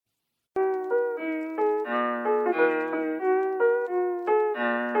You're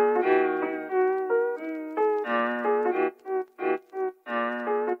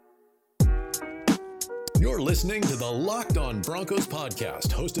listening to the Locked On Broncos podcast,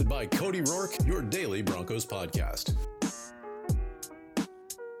 hosted by Cody Rourke, your daily Broncos podcast.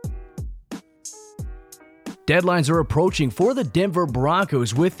 Deadlines are approaching for the Denver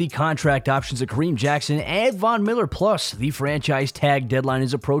Broncos with the contract options of Kareem Jackson and Von Miller. Plus, the franchise tag deadline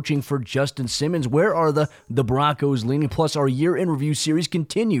is approaching for Justin Simmons. Where are the Broncos leaning? Plus, our year-in review series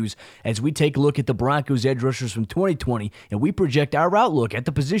continues as we take a look at the Broncos edge rushers from 2020 and we project our outlook at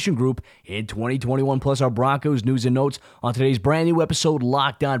the position group in 2021. Plus, our Broncos news and notes on today's brand new episode,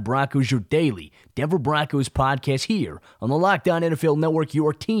 Locked On Broncos, your daily Denver Broncos podcast here on the Locked On NFL Network,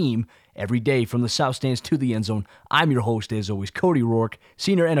 your team every day from the South Stands to the end zone. I'm your host, as always, Cody Rourke,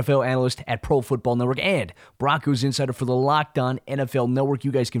 senior NFL analyst at Pro Football Network and Broncos insider for the Locked On NFL Network.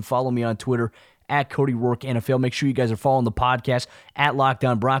 You guys can follow me on Twitter at Cody Rourke NFL. Make sure you guys are following the podcast at Locked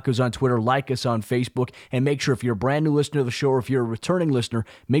On Broncos on Twitter. Like us on Facebook. And make sure if you're a brand new listener to the show or if you're a returning listener,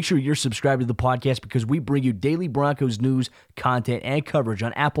 make sure you're subscribed to the podcast because we bring you daily Broncos news, content, and coverage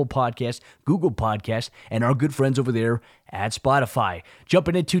on Apple Podcasts, Google Podcasts, and our good friends over there at Spotify.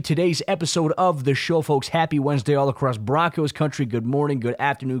 Jumping into today's episode of the show, folks. Happy Wednesday all across Broncos country. Good morning, good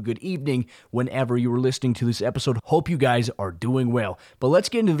afternoon, good evening, whenever you are listening to this episode. Hope you guys are doing well. But let's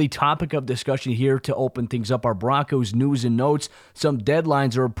get into the topic of discussion here to open things up. Our Broncos news and notes. Some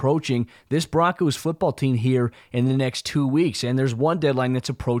deadlines are approaching this Broncos football team here in the next 2 weeks. And there's one deadline that's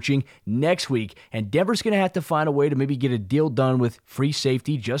approaching next week. And Denver's going to have to find a way to maybe get a deal done with free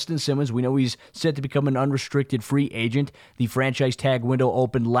safety Justin Simmons. We know he's set to become an unrestricted free agent. The franchise tag window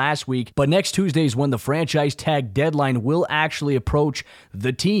opened last week, but next Tuesday is when the franchise tag deadline will actually approach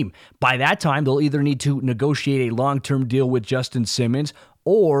the team. By that time, they'll either need to negotiate a long-term deal with Justin Simmons,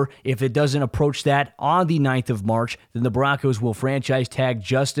 or if it doesn't approach that on the 9th of March, then the Broncos will franchise tag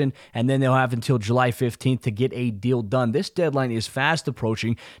Justin, and then they'll have until July 15th to get a deal done. This deadline is fast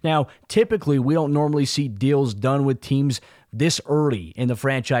approaching. Now, typically, we don't normally see deals done with teams this early in the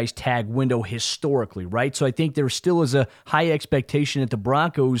franchise tag window historically, right? So I think there still is a high expectation at the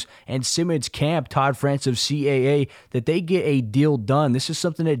Broncos and Simmons camp, Todd France of CAA, that they get a deal done. This is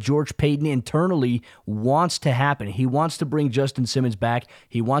something that George Paton internally wants to happen. He wants to bring Justin Simmons back.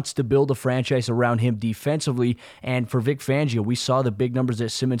 He wants to build a franchise around him defensively. And for Vic Fangio, we saw the big numbers that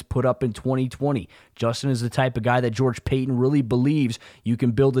Simmons put up in 2020. Justin is the type of guy that George Paton really believes you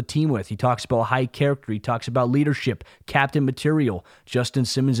can build a team with. He talks about high character. He talks about leadership, captain material. Justin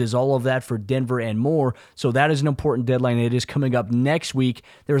Simmons is all of that for Denver and more. So that is an important deadline. It is coming up next week.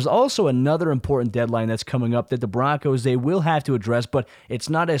 There's also another important deadline that's coming up that the Broncos, they will have to address, but it's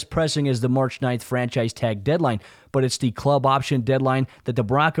not as pressing as the March 9th franchise tag deadline. But it's the club option deadline that the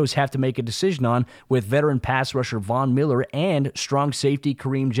Broncos have to make a decision on with veteran pass rusher Von Miller and strong safety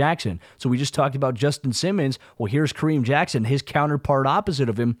Kareem Jackson. So we just talked about Justin Simmons. Well, here's Kareem Jackson, his counterpart opposite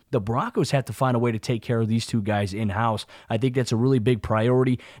of him. The Broncos have to find a way to take care of these two guys in-house. I think that's a really big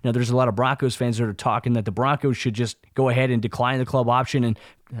priority. Now, there's a lot of Broncos fans that are talking that the Broncos should just go ahead and decline the club option and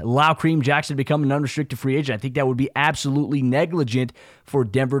allow Kareem Jackson to become an unrestricted free agent. I think that would be absolutely negligent for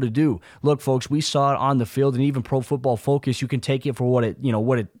Denver to do. Look, folks, we saw it on the field, and even Pro Football Focus, you can take it for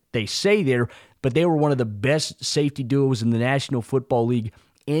what they say there, but they were one of the best safety duos in the National Football League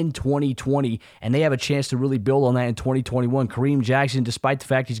in 2020, and they have a chance to really build on that in 2021. Kareem Jackson, despite the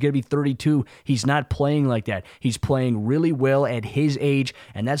fact he's going to be 32, he's not playing like that. He's playing really well at his age,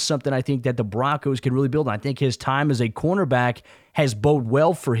 and that's something I think that the Broncos can really build on. I think his time as a cornerback has bode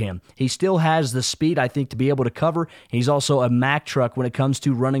well for him. He still has the speed, I think, to be able to cover. He's also a Mack truck when it comes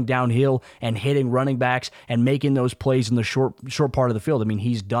to running downhill and hitting running backs and making those plays in the short part of the field. I mean,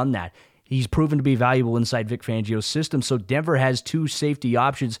 he's done that. He's proven to be valuable inside Vic Fangio's system. So Denver has two safety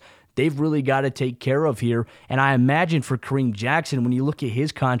options they've really got to take care of here. And I imagine for Kareem Jackson, when you look at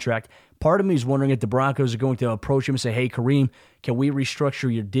his contract, part of me is wondering if the Broncos are going to approach him and say, hey, Kareem, can we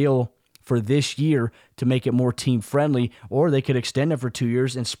restructure your deal for this year to make it more team-friendly? Or they could extend it for 2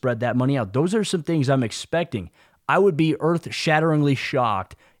 years and spread that money out. Those are some things I'm expecting. I would be earth-shatteringly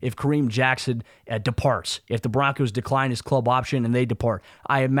shocked if Kareem Jackson departs, if the Broncos decline his club option and they depart.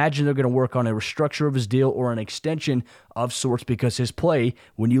 I imagine they're going to work on a restructure of his deal or an extension of sorts because his play,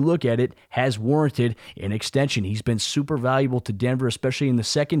 when you look at it, has warranted an extension. He's been super valuable to Denver, especially in the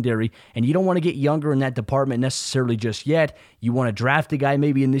secondary, and you don't want to get younger in that department necessarily just yet. You want to draft a guy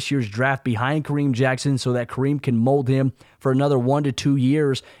maybe in this year's draft behind Kareem Jackson so that Kareem can mold him for another 1 to 2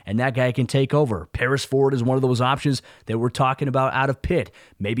 years, and that guy can take over. Paris Ford is one of those options that we're talking about out of Pitt.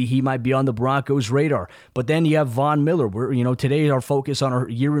 maybe he might be on the Broncos' radar. But then you have Von Miller. Today our focus on our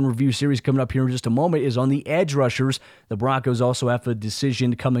year in review series coming up here in just a moment is on the edge rushers. The Broncos also have a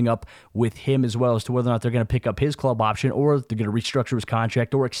decision coming up with him as well as to whether or not they're going to pick up his club option or they're going to restructure his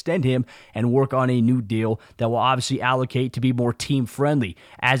contract or extend him and work on a new deal that will obviously allocate to be more team-friendly.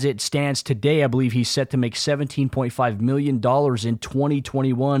 As it stands today, I believe he's set to make $17.5 million in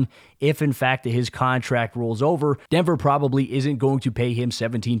 2021 if, in fact, his contract rolls over. Denver probably isn't going to pay him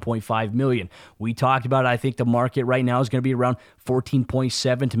 $17.5 million. We talked about it. I think the market right now is going to be around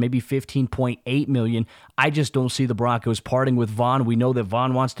 $14.7 to maybe $15.8 million. I just don't see the Broncos parting with Von. We know that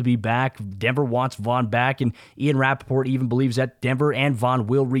Von wants to be back. Denver wants Von back, and Ian Rappaport even believes that Denver and Von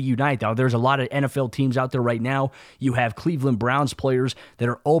will reunite. Now, there's a lot of NFL teams out there right now. You have Cleveland Browns players that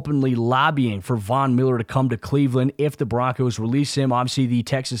are openly lobbying for Von Miller to come to Cleveland if the Broncos release him. Obviously, the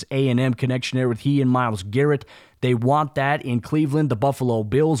Texas A&M connection there with he and Myles Garrett. They want that in Cleveland. The Buffalo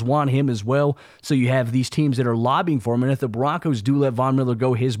Bills want him as well. So you have these teams that are lobbying for him. And if the Broncos do let Von Miller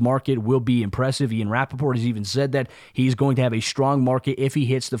go, his market will be impressive. Ian Rappaport has even said that he's going to have a strong market if he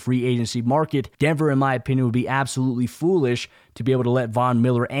hits the free agency market. Denver, in my opinion, would be absolutely foolish to be able to let Von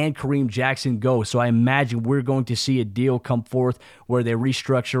Miller and Kareem Jackson go. So I imagine we're going to see a deal come forth where they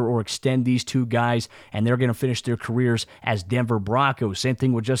restructure or extend these two guys, and they're going to finish their careers as Denver Broncos. Same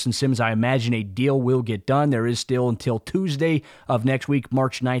thing with Justin Simmons. I imagine a deal will get done. There is still until Tuesday of next week.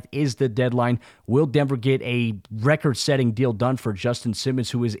 March 9th is the deadline. Will Denver get a record-setting deal done for Justin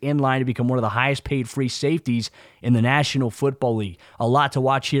Simmons, who is in line to become one of the highest-paid free safeties in the National Football League? A lot to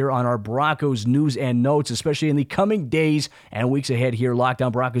watch here on our Broncos news and notes, especially in the coming days and weeks ahead here. Locked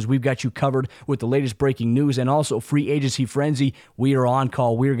On Broncos, we've got you covered with the latest breaking news and also free agency frenzy. We are on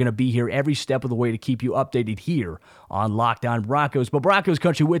call. We're going to be here every step of the way to keep you updated here on Locked On Broncos. But Broncos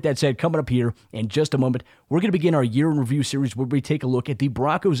country, with that said, coming up here in just a moment, we're going to begin our year in review series where we take a look at the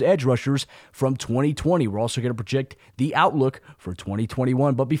Broncos edge rushers from 2020. We're also going to project the outlook for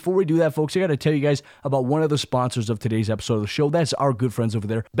 2021. But before we do that, folks, I got to tell you guys about one of the sponsors of today's episode of the show. That's our good friends over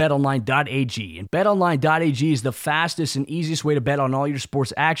there, betonline.ag. And betonline.ag is the fastest and easiest way to bet on all your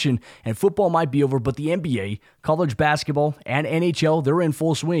sports action. And football might be over, but the NBA, college basketball, and NHL, they're in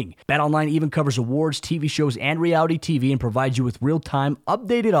full swing. BetOnline even covers awards, TV shows, and reality TV and provides you with real-time,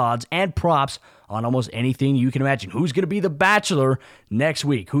 updated odds and props on almost anything you can imagine. Who's going to be the Bachelor next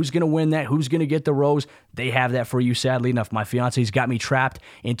week? Who's going to win that? Who's going to get the rose? They have that for you, sadly enough. My fiance's got me trapped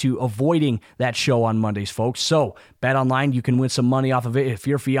into avoiding that show on Mondays, folks. So, BetOnline, you can win some money off of it if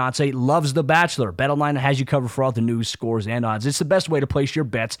your fiance loves The Bachelor. BetOnline has you covered for all the news, scores, and odds. It's the best way to place your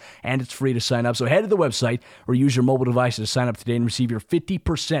bets, and it's free to sign up. So head to the website or use your mobile device to sign up today and receive your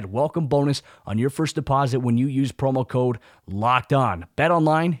 50% welcome bonus on your first deposit when you use promo code LOCKEDON.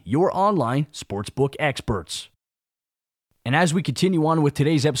 BetOnline, your online sportsbook experts. And as we continue on with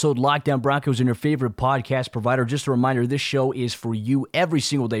today's episode, Locked On Broncos and your favorite podcast provider, just a reminder, this show is for you every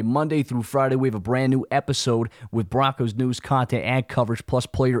single day, Monday through Friday. We have a brand new episode with Broncos news, content, and coverage, plus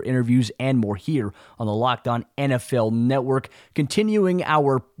player interviews and more here on the Locked On NFL Network. Continuing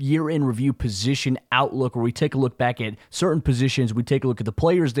our year-in review position outlook, where we take a look back at certain positions, we take a look at the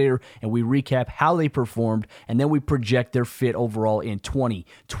players there, and we recap how they performed, and then we project their fit overall in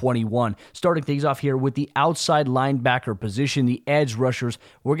 2021. Starting things off here with the outside linebacker position, the edge rushers.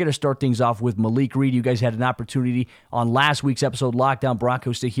 We're going to start things off with Malik Reed. You guys had an opportunity on last week's episode, Locked On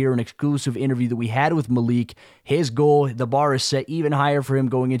Broncos, to hear an exclusive interview that we had with Malik. His goal, the bar is set even higher for him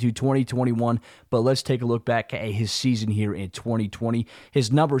going into 2021, but let's take a look back at his season here in 2020.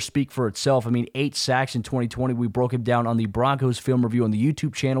 His numbers speak for itself. 8 sacks in 2020. We broke him down on the Broncos film review on the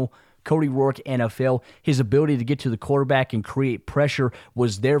YouTube channel, Cody Rourke NFL. His ability to get to the quarterback and create pressure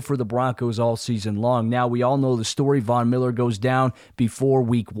was there for the Broncos all season long. Now, we all know the story. Von Miller goes down before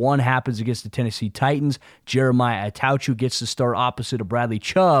week 1 happens against the Tennessee Titans. Jeremiah Atauchu gets to start opposite of Bradley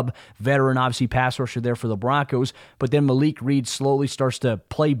Chubb, veteran, obviously, pass rusher there for the Broncos. But then Malik Reed slowly starts to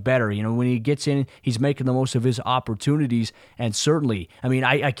play better. When he gets in, he's making the most of his opportunities. And certainly,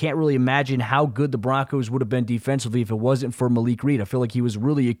 I can't really imagine how good the Broncos would have been defensively if it wasn't for Malik Reed. I feel like he was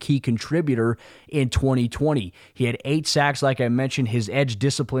really a key contributor in 2020. He had 8 sacks, like I mentioned. His edge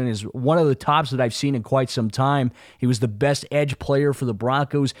discipline is one of the tops that I've seen in quite some time. He was the best edge player for the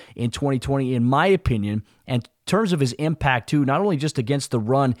Broncos in 2020, in my opinion. And in terms of his impact, too, not only just against the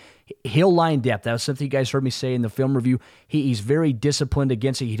run, hill line depth. That was something you guys heard me say in the film review. He's very disciplined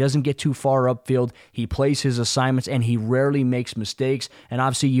against it. He doesn't get too far upfield. He plays his assignments, and he rarely makes mistakes. And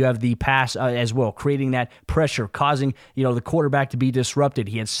obviously, you have the pass as well, creating that pressure, causing the quarterback to be disrupted.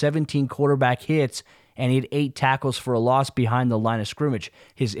 He had 17 quarterback hits, and he had 8 tackles for a loss behind the line of scrimmage.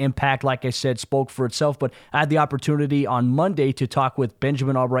 His impact, like I said, spoke for itself, but I had the opportunity on Monday to talk with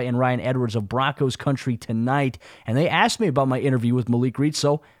Benjamin Albright and Ryan Edwards of Broncos Country Tonight, and they asked me about my interview with Malik Reed,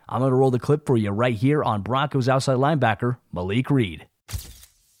 so I'm going to roll the clip for you right here on Broncos outside linebacker Malik Reed.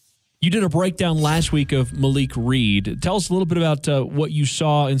 You did a breakdown last week of Malik Reed. Tell us a little bit about what you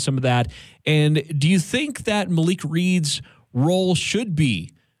saw in some of that. And do you think that Malik Reed's role should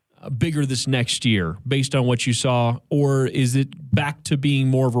be bigger this next year based on what you saw, or is it back to being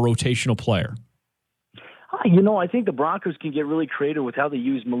more of a rotational player? I think the Broncos can get really creative with how they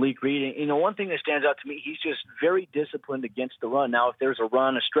use Malik Reed. And, one thing that stands out to me, he's just very disciplined against the run. Now, if there's a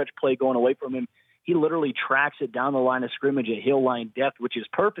run, a stretch play going away from him, he literally tracks it down the line of scrimmage at hill line depth, which is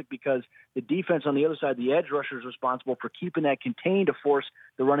perfect because the defense on the other side, the edge rusher, is responsible for keeping that contained to force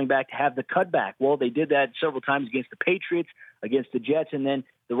the running back to have the cutback. Well, they did that several times against the Patriots, against the Jets, and then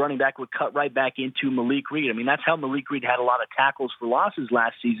the running back would cut right back into Malik Reed. I mean, that's how Malik Reed had a lot of tackles for losses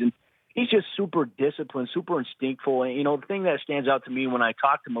last season. He's just super disciplined, super instinctful. And, the thing that stands out to me when I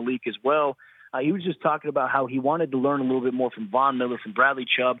talked to Malik as well, he was just talking about how he wanted to learn a little bit more from Von Miller, from Bradley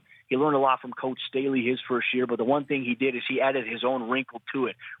Chubb. He learned a lot from Coach Staley his first year, but the one thing he did is he added his own wrinkle to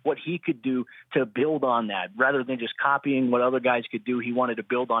it, what he could do to build on that. Rather than just copying what other guys could do, he wanted to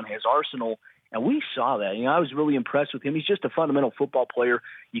build on his arsenal, and we saw that. I was really impressed with him. He's just a fundamental football player.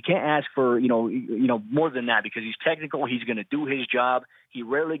 You can't ask for, more than that because he's technical. He's going to do his job. He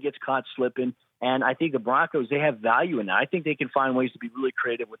rarely gets caught slipping. And I think the Broncos, they have value in that. I think they can find ways to be really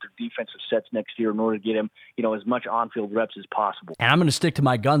creative with their defensive sets next year in order to get him, as much on-field reps as possible. And I'm going to stick to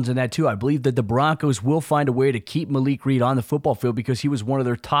my guns in that too. I believe that the Broncos will find a way to keep Malik Reed on the football field because he was one of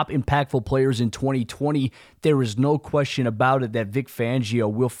their top impactful players in 2020. There is no question about it that Vic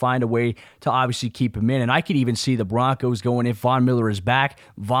Fangio will find a way to obviously keep him in. And I could even see the Broncos going, if Von Miller is back,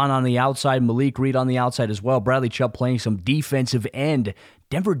 Von on the outside, Malik Reed on the outside as well, Bradley Chubb playing some defensive end.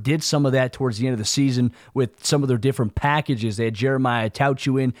 Denver did some of that towards the end of the season with some of their different packages. They had Jeremiah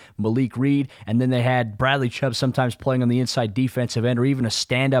Tauchu in, Malik Reed, and then they had Bradley Chubb sometimes playing on the inside defensive end or even a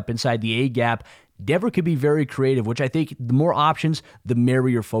stand-up inside the A-gap. Denver could be very creative, which I think the more options, the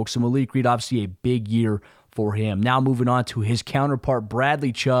merrier, folks. So Malik Reed, obviously a big year for him. Now moving on to his counterpart,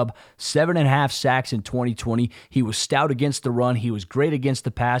 Bradley Chubb, 7.5 sacks in 2020. He was stout against the run. He was great against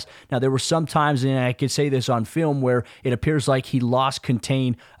the pass. Now, there were some times, and I could say this on film, where it appears like he lost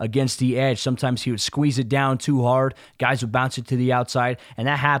contain against the edge. Sometimes he would squeeze it down too hard. Guys would bounce it to the outside, and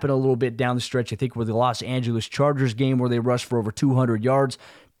that happened a little bit down the stretch, I think, with the Los Angeles Chargers game where they rushed for over 200 yards.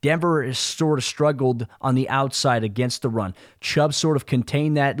 Denver has sort of struggled on the outside against the run. Chubb sort of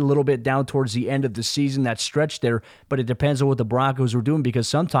contained that a little bit down towards the end of the season, that stretch there, but it depends on what the Broncos were doing because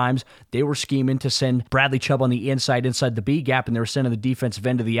sometimes they were scheming to send Bradley Chubb on the inside the B gap, and they were sending the defensive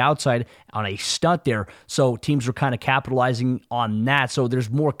end to the outside on a stunt there. So teams were kind of capitalizing on that. So there's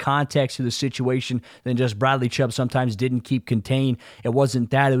more context to the situation than just Bradley Chubb sometimes didn't keep contained. It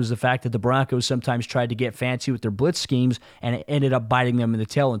wasn't that. It was the fact that the Broncos sometimes tried to get fancy with their blitz schemes, and it ended up biting them in the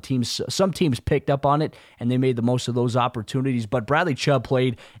tail. And some teams picked up on it, and they made the most of those opportunities. But Bradley Chubb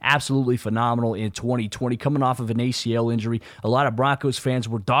played absolutely phenomenal in 2020, coming off of an ACL injury. A lot of Broncos fans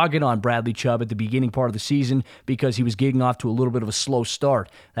were dogging on Bradley Chubb at the beginning part of the season because he was getting off to a little bit of a slow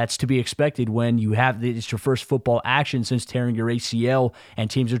start. That's to be expected when it's your first football action since tearing your ACL, and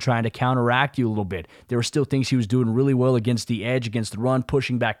teams are trying to counteract you a little bit. There were still things he was doing really well against the edge, against the run,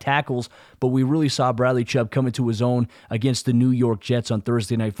 pushing back tackles, but we really saw Bradley Chubb come into his own against the New York Jets on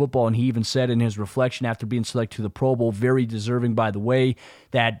Thursday Night Football, and he even said in his reflection after being selected to the Pro Bowl, very deserving by the way,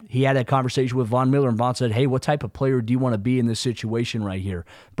 that he had a conversation with Von Miller, and Von said, hey, what type of player do you want to be in this situation right here?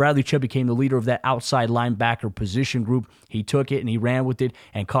 Bradley Chubb became the leader of that outside linebacker position group. He took it and he ran with it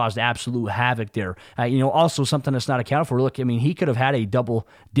and caused absolute havoc there. Also something that's not accounted for. Look, he could have had a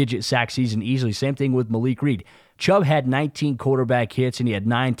double-digit sack season easily. Same thing with Malik Reed. Chubb had 19 quarterback hits, and he had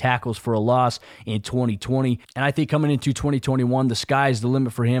 9 tackles for a loss in 2020. And I think coming into 2021, the sky's the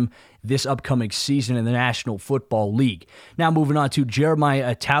limit for him this upcoming season in the National Football League. Now moving on to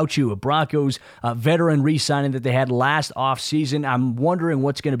Jeremiah Tauchu, a Broncos veteran re-signing that they had last offseason. I'm wondering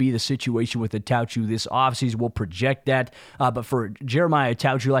what's going to be the situation with Tauchu this offseason. We'll project that. But for Jeremiah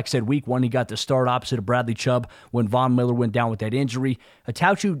Tauchu, like I said, week 1, he got the start opposite of Bradley Chubb when Von Miller went down with that injury.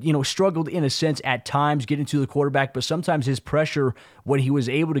 Tauchu, struggled in a sense at times getting to the quarterback, but sometimes his pressure, when he was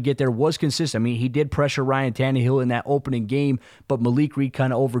able to get there, was consistent. He did pressure Ryan Tannehill in that opening game, but Malik Reed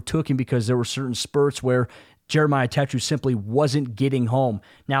kind of overtook him because there were certain spurts where Jeremiah Tauchu simply wasn't getting home.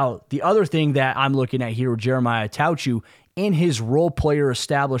 Now, the other thing that I'm looking at here with Jeremiah Tauchu, in his role player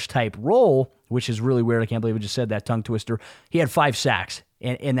established type role, which is really weird. I can't believe I just said that, tongue twister. He had 5 sacks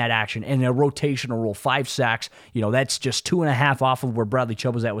in that action. And a rotational role, 5 sacks, that's just 2.5 off of where Bradley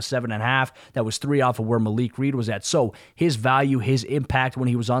Chubb was at with 7.5. That was 3 off of where Malik Reed was at. So his value, his impact when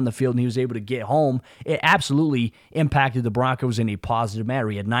he was on the field and he was able to get home, it absolutely impacted the Broncos in a positive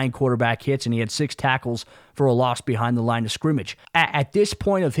manner. He had 9 quarterback hits and he had 6 tackles for a loss behind the line of scrimmage. At this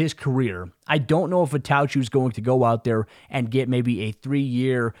point of his career, I don't know if Atauchu is going to go out there and get maybe a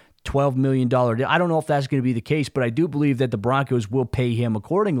 3-year, $12 million deal. I don't know if that's going to be the case, but I do believe that the Broncos will pay him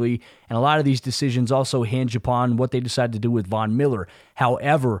accordingly, and a lot of these decisions also hinge upon what they decide to do with Von Miller.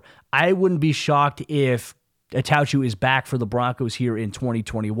 However, I wouldn't be shocked if Atauchu is back for the Broncos here in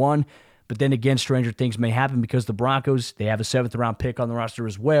 2021. But then again, stranger things may happen because the Broncos, they have a 7th-round pick on the roster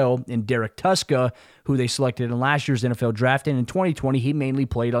as well in Derek Tuska, who they selected in last year's NFL draft. And in 2020, he mainly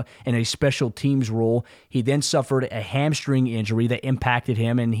played in a special teams role. He then suffered a hamstring injury that impacted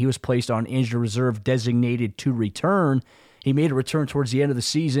him, and he was placed on injured reserve designated to return. He made a return towards the end of the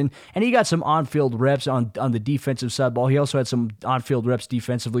season, and he got some on-field reps on the defensive side of the ball. He also had some on-field reps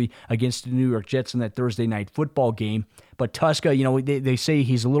defensively against the New York Jets in that Thursday night football game. But Tuska, they say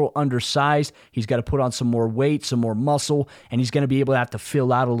he's a little undersized. He's got to put on some more weight, some more muscle, and he's going to be able to have to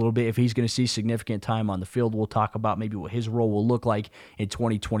fill out a little bit if he's going to see significant time on the field. We'll talk about maybe what his role will look like in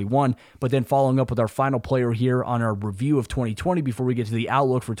 2021. But then following up with our final player here on our review of 2020 before we get to the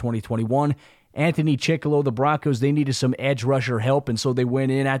outlook for 2021, Anthony Chickillo, the Broncos, they needed some edge rusher help, and so they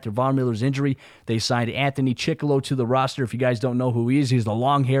went in after Von Miller's injury. They signed Anthony Chickillo to the roster. If you guys don't know who he is, he's the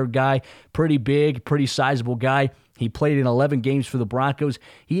long-haired guy, pretty big, pretty sizable guy. He played in 11 games for the Broncos.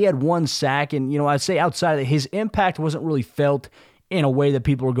 He had 1 sack, and, I'd say outside of that, his impact wasn't really felt in a way that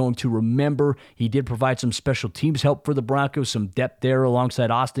people are going to remember. He did provide some special teams help for the Broncos, some depth there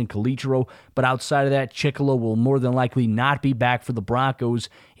alongside Austin Calitro. But outside of that, Chickillo will more than likely not be back for the Broncos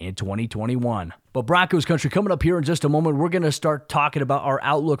in 2021. But Broncos country, coming up here in just a moment, we're going to start talking about our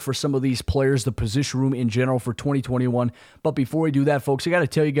outlook for some of these players, the position room in general for 2021. But before we do that, folks, I got to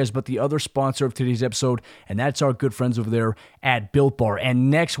tell you guys about the other sponsor of today's episode, and that's our good friends over there at Built Bar. And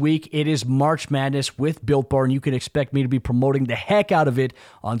next week, it is March Madness with Built Bar, and you can expect me to be promoting the heck out of it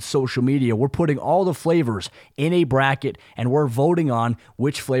on social media. We're putting all the flavors in a bracket, and we're voting on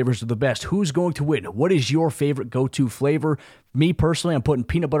which flavors are the best. Who's going to win? What is your favorite go-to flavor? Me personally, I'm putting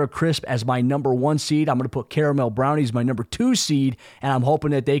peanut butter crisp as my number 1 seed. I'm going to put caramel brownies my number 2 seed, and I'm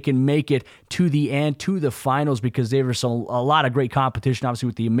hoping that they can make it to the end, to the finals, because there's a lot of great competition, obviously,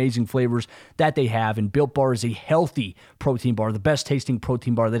 with the amazing flavors that they have. And Built Bar is a healthy protein bar, the best tasting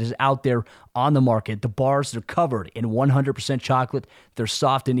protein bar that is out there on the market. The bars, they're covered in 100% chocolate. They're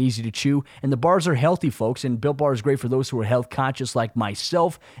soft and easy to chew, and the bars are healthy, folks. And Built Bar is great for those who are health conscious like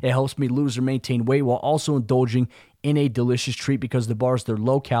myself. It helps me lose or maintain weight while also indulging in a delicious treat because the bars, they're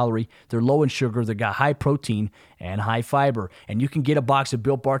low calorie, they're low in sugar, they got high protein and high fiber. And you can get a box of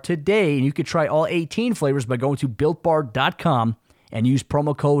Built Bar today, and you can try all 18 flavors by going to BuiltBar.com and use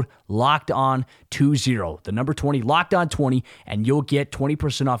promo code LOCKEDON20, the number 20, LOCKEDON20, and you'll get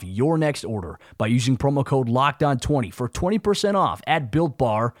 20% off your next order by using promo code LOCKEDON20 for 20% off at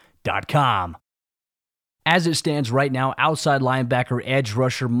BuiltBar.com. As it stands right now, outside linebacker, edge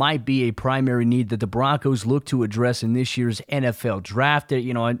rusher might be a primary need that the Broncos look to address in this year's NFL draft.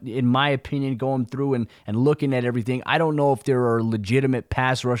 In my opinion, going through and looking at everything, I don't know if there are legitimate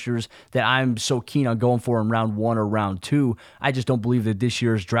pass rushers that I'm so keen on going for in round 1 or round 2. I just don't believe that this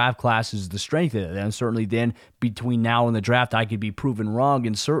year's draft class is the strength of it. And certainly then, between now and the draft, I could be proven wrong.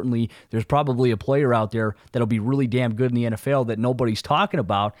 And certainly, there's probably a player out there that'll be really damn good in the NFL that nobody's talking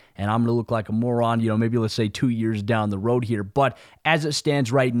about. And I'm going to look like a moron, maybe let's say 2 years down the road here. But as it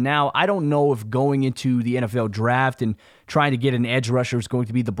stands right now, I don't know if going into the NFL draft and trying to get an edge rusher is going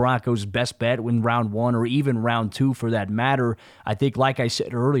to be the Broncos' best bet in round 1 or even round 2 for that matter. I think, like I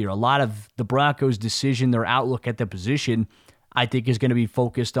said earlier, a lot of the Broncos' decision, their outlook at the position, I think is going to be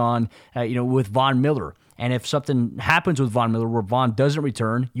focused on, with Von Miller. And if something happens with Von Miller where Von doesn't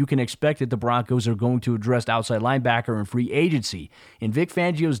return, you can expect that the Broncos are going to address outside linebacker and free agency. In Vic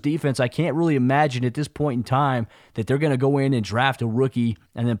Fangio's defense, I can't really imagine at this point in time that they're going to go in and draft a rookie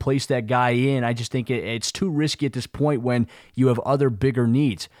and then place that guy in. I just think it's too risky at this point when you have other bigger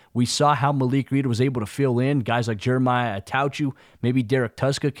needs. We saw how Malik Reed was able to fill in. Guys like Jeremiah Atauchu, maybe Derek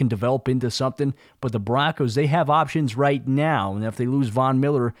Tuska can develop into something. But the Broncos, they have options right now. And if they lose Von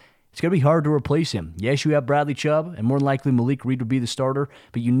Miller, it's going to be hard to replace him. Yes, you have Bradley Chubb, and more than likely Malik Reed would be the starter,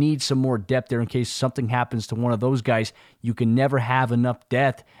 but you need some more depth there in case something happens to one of those guys. You can never have enough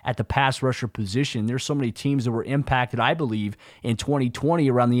depth at the pass rusher position. There's so many teams that were impacted, I believe, in 2020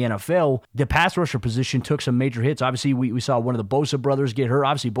 around the NFL. The pass rusher position took some major hits. Obviously, we saw one of the Bosa brothers get hurt.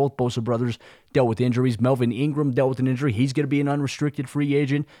 Obviously, both Bosa brothers dealt with injuries. Melvin Ingram dealt with an injury. He's going to be an unrestricted free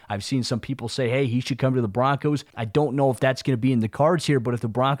agent. I've seen some people say, hey, he should come to the Broncos. I don't know if that's going to be in the cards here, but if the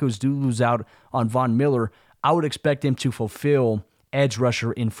Broncos do lose out on Von Miller, I would expect him to fulfill edge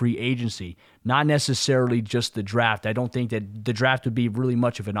rusher in free agency, not necessarily just the draft. I don't think that the draft would be really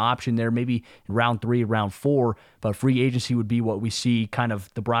much of an option there, maybe in round 3, round 4, but free agency would be what we see kind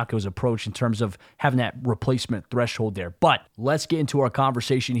of the Broncos approach in terms of having that replacement threshold there. But let's get into our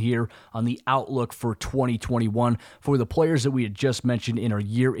conversation here on the outlook for 2021 for the players that we had just mentioned in our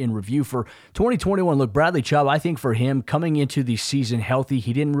year in review. For 2021, look, Bradley Chubb, I think for him coming into the season healthy,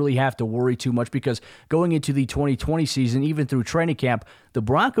 he didn't really have to worry too much because going into the 2020 season, even through training camp, the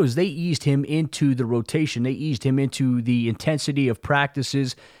Broncos, they eased him into the rotation. They eased him into the intensity of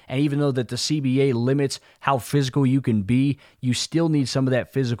practices. And even though that the CBA limits how physical you can be, you still need some of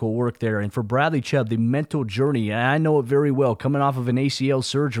that physical work there. And for Bradley Chubb, the mental journey, and I know it very well, coming off of an ACL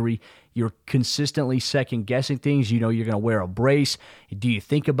surgery, you're consistently second-guessing things. You know you're going to wear a brace. Do you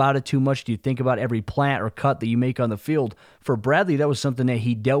think about it too much? Do you think about every plant or cut that you make on the field? For Bradley, that was something that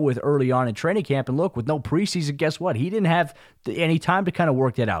he dealt with early on in training camp. And look, with no preseason, guess what? He didn't have any time to kind of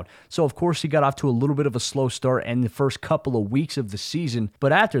work that out. So, of course, he got off to a little bit of a slow start in the first couple of weeks of the season.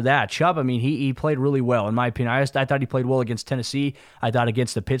 But after that, Chubb, I mean, he played really well, in my opinion. I thought he played well against Tennessee. I thought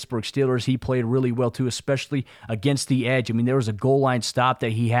against the Pittsburgh Steelers, he played really well, too, especially against the edge. I mean, there was a goal line stop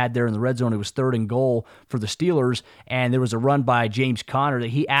that he had there in the red zone. It was 3rd and goal for the Steelers, and there was a run by James Conner that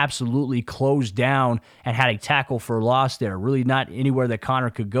he absolutely closed down and had a tackle for loss there. Really not anywhere that Conner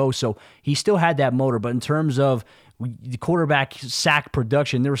could go, so he still had that motor. But in terms of the quarterback sack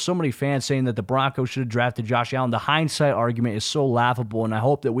production, there were so many fans saying that the Broncos should have drafted Josh Allen. The hindsight argument is so laughable, and I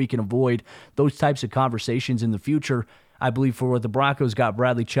hope that we can avoid those types of conversations in the future. I believe for what the Broncos got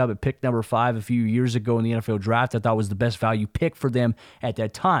Bradley Chubb at pick number 5 a few years ago in the NFL draft, I thought was the best value pick for them at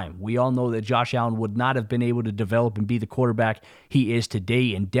that time. We all know that Josh Allen would not have been able to develop and be the quarterback he is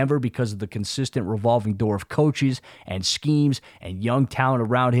today in Denver because of the consistent revolving door of coaches and schemes and young talent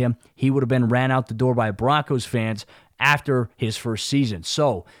around him. He would have been ran out the door by Broncos fans after his first season.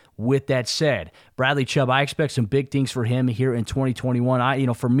 So, with that said, Bradley Chubb, I expect some big things for him here in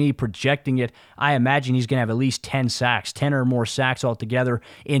 2021. For me, projecting it, I imagine he's going to have at least 10 sacks, 10 or more sacks altogether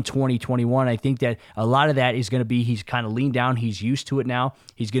in 2021. I think that a lot of that is going to be he's kind of leaned down. He's used to it now.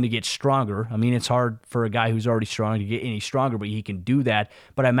 He's going to get stronger. I mean, it's hard for a guy who's already strong to get any stronger, but he can do that.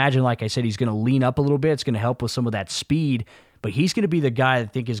 But I imagine, like I said, he's going to lean up a little bit. It's going to help with some of that speed. But he's going to be the guy I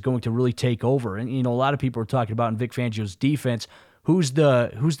think is going to really take over. And, a lot of people are talking about in Vic Fangio's defense, who's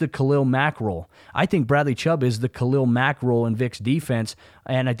the Khalil Mack role? I think Bradley Chubb is the Khalil Mack role in Vic's defense,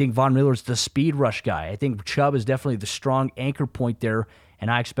 and I think Von Miller's the speed rush guy. I think Chubb is definitely the strong anchor point there,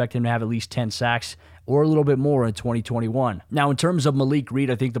 and I expect him to have at least 10 sacks or a little bit more in 2021. Now, in terms of Malik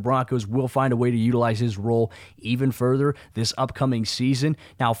Reed, I think the Broncos will find a way to utilize his role even further this upcoming season.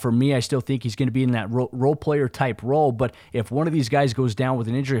 Now, for me, I still think he's going to be in that role player type role, but if one of these guys goes down with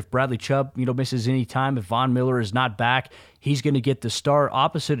an injury, if Bradley Chubb, misses any time, if Von Miller is not back, he's going to get the start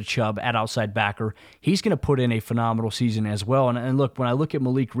opposite of Chubb at outside backer. He's going to put in a phenomenal season as well. And look, when I look at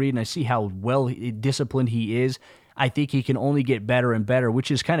Malik Reed and I see how well disciplined he is, I think he can only get better and better,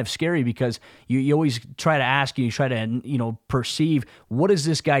 which is kind of scary because you always try to ask and you try to, perceive what is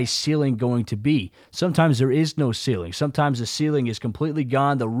this guy's ceiling going to be. Sometimes there is no ceiling. Sometimes the ceiling is completely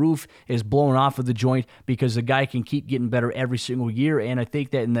gone. The roof is blown off of the joint because the guy can keep getting better every single year. And I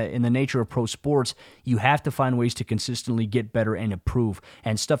think that in the nature of pro sports, you have to find ways to consistently get better and improve.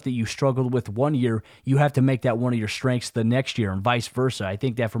 And stuff that you struggled with one year, you have to make that one of your strengths the next year and vice versa. I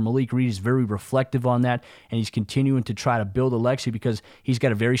think that for Malik Reed, he's very reflective on that, and he's continuing to try to build a legacy because he's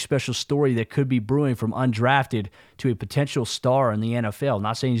got a very special story that could be brewing from undrafted to a potential star in the NFL.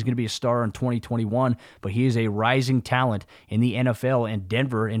 Not saying he's going to be a star in 2021, but he is a rising talent in the NFL, and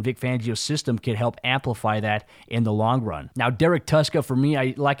Denver and Vic Fangio's system can help amplify that in the long run. Now, Derek Tuska, for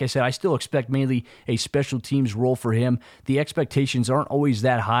me, like I said, I still expect mainly a special teams role for him. The expectations aren't always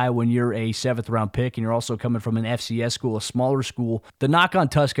that high when you're a 7th-round pick and you're also coming from an FCS school, a smaller school. The knock on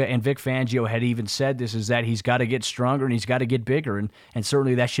Tuska, and Vic Fangio had even said this, is that he's got to get stronger and he's got to get bigger. And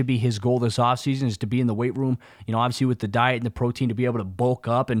certainly that should be his goal this offseason, is to be in the weight room, obviously with the diet and the protein, to be able to bulk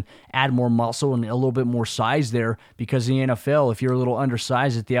up and add more muscle and a little bit more size there, because in the NFL, if you're a little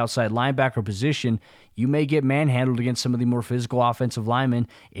undersized at the outside linebacker position, you may get manhandled against some of the more physical offensive linemen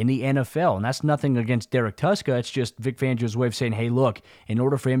in the NFL. And that's nothing against Derek Tuszka. It's just Vic Fangio's way of saying, hey, look, in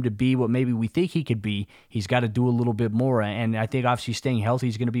order for him to be what maybe we think he could be, he's got to do a little bit more. And I think obviously staying healthy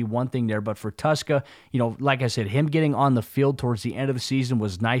is going to be one thing there. But for Tuszka, like I said, him getting on the field towards the end of the season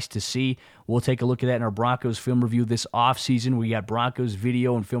was nice to see. We'll take a look at that in our Broncos film review this offseason. We got Broncos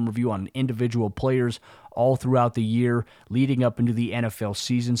video and film review on individual players all throughout the year leading up into the NFL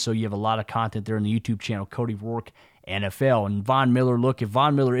season. So you have a lot of content there in the YouTube channel, Cody Rourke NFL. And Von Miller, look, if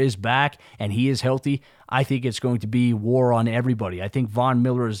Von Miller is back and he is healthy, I think it's going to be war on everybody. I think Von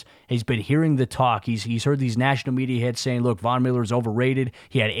Miller he's been hearing the talk. He's heard these national media heads saying, look, Von Miller is overrated.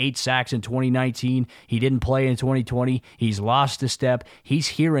 He had 8 sacks in 2019. He didn't play in 2020. He's lost a step. He's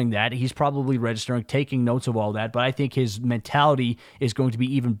hearing that. He's probably registering, taking notes of all that. But I think his mentality is going to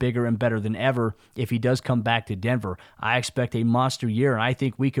be even bigger and better than ever if he does come back to Denver. I expect a monster year, and I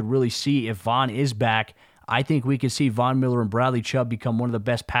think we could really see, if Von is back, I think we could see Von Miller and Bradley Chubb become one of the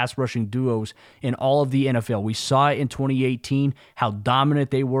best pass rushing duos in all of the NFL. We saw it in 2018, how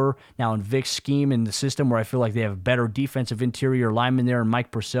dominant they were. Now in Vic's scheme and the system, where I feel like they have a better defensive interior lineman there, and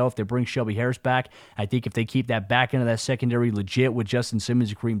Mike Purcell, if they bring Shelby Harris back, I think if they keep that back end of that secondary legit with Justin Simmons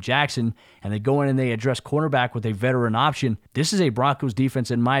and Kareem Jackson, and they go in and they address cornerback with a veteran option, this is a Broncos defense,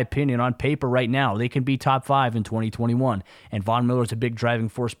 in my opinion, on paper right now. They can be top 5 in 2021, and Von Miller is a big driving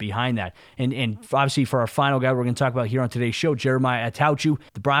force behind that. And obviously for our final guy we're going to talk about here on today's show, Jeremiah Atauchu.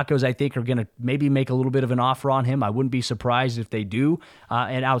 The Broncos, I think, are going to maybe make a little bit of an offer on him. I wouldn't be surprised if they do.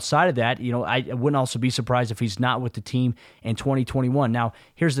 And outside of that, I wouldn't also be surprised if he's not with the team in 2021. Now,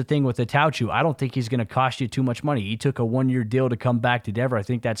 here's the thing with Atauchu. I don't think he's going to cost you too much money. He took a 1-year deal to come back to Denver. I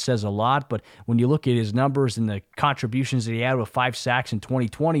think that says a lot. But when you look at his numbers and the contributions that he had with 5 sacks in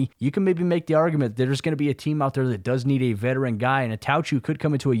 2020, you can maybe make the argument that there's going to be a team out there that does need a veteran guy, and Atauchu could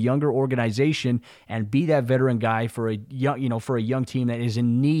come into a younger organization and be that veteran guy for a young team that is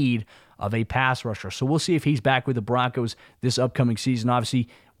in need of a pass rusher. So we'll see if he's back with the Broncos this upcoming season. Obviously,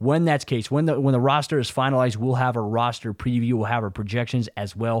 when that's the case, when the roster is finalized, we'll have a roster preview, we'll have our projections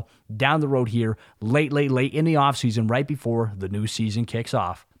as well down the road here, late in the offseason, right before the new season kicks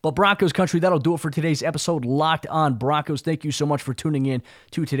off. But Broncos country, that'll do it for today's episode, Locked on Broncos. Thank you so much for tuning in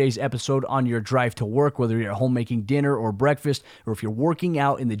to today's episode on your drive to work, whether you're at home making dinner or breakfast, or if you're working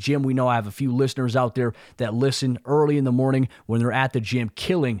out in the gym. We know I have a few listeners out there that listen early in the morning when they're at the gym,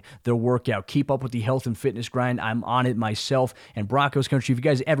 killing their workout. Keep up with the health and fitness grind. I'm on it myself. And Broncos country, if you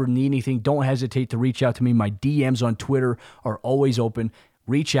guys ever need anything, don't hesitate to reach out to me. My DMs on Twitter are always open.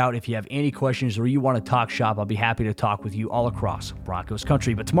 Reach out if you have any questions or you want to talk shop. I'll be happy to talk with you all across Broncos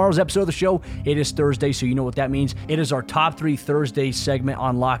country. But tomorrow's episode of the show, it is Thursday, so you know what that means. It is our Top 3 Thursday segment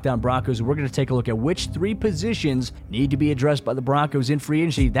on Locked on Broncos. We're going to take a look at which 3 positions need to be addressed by the Broncos in free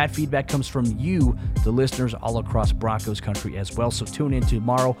agency. That feedback comes from you, the listeners, all across Broncos country as well. So tune in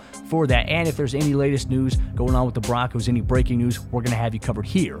tomorrow for that. And if there's any latest news going on with the Broncos, any breaking news, we're going to have you covered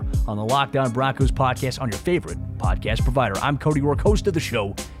here on the Locked on Broncos podcast on your favorite podcast provider. I'm Cody Rourke, host of the show.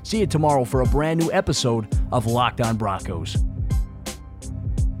 See you tomorrow for a brand new episode of Locked on Broncos.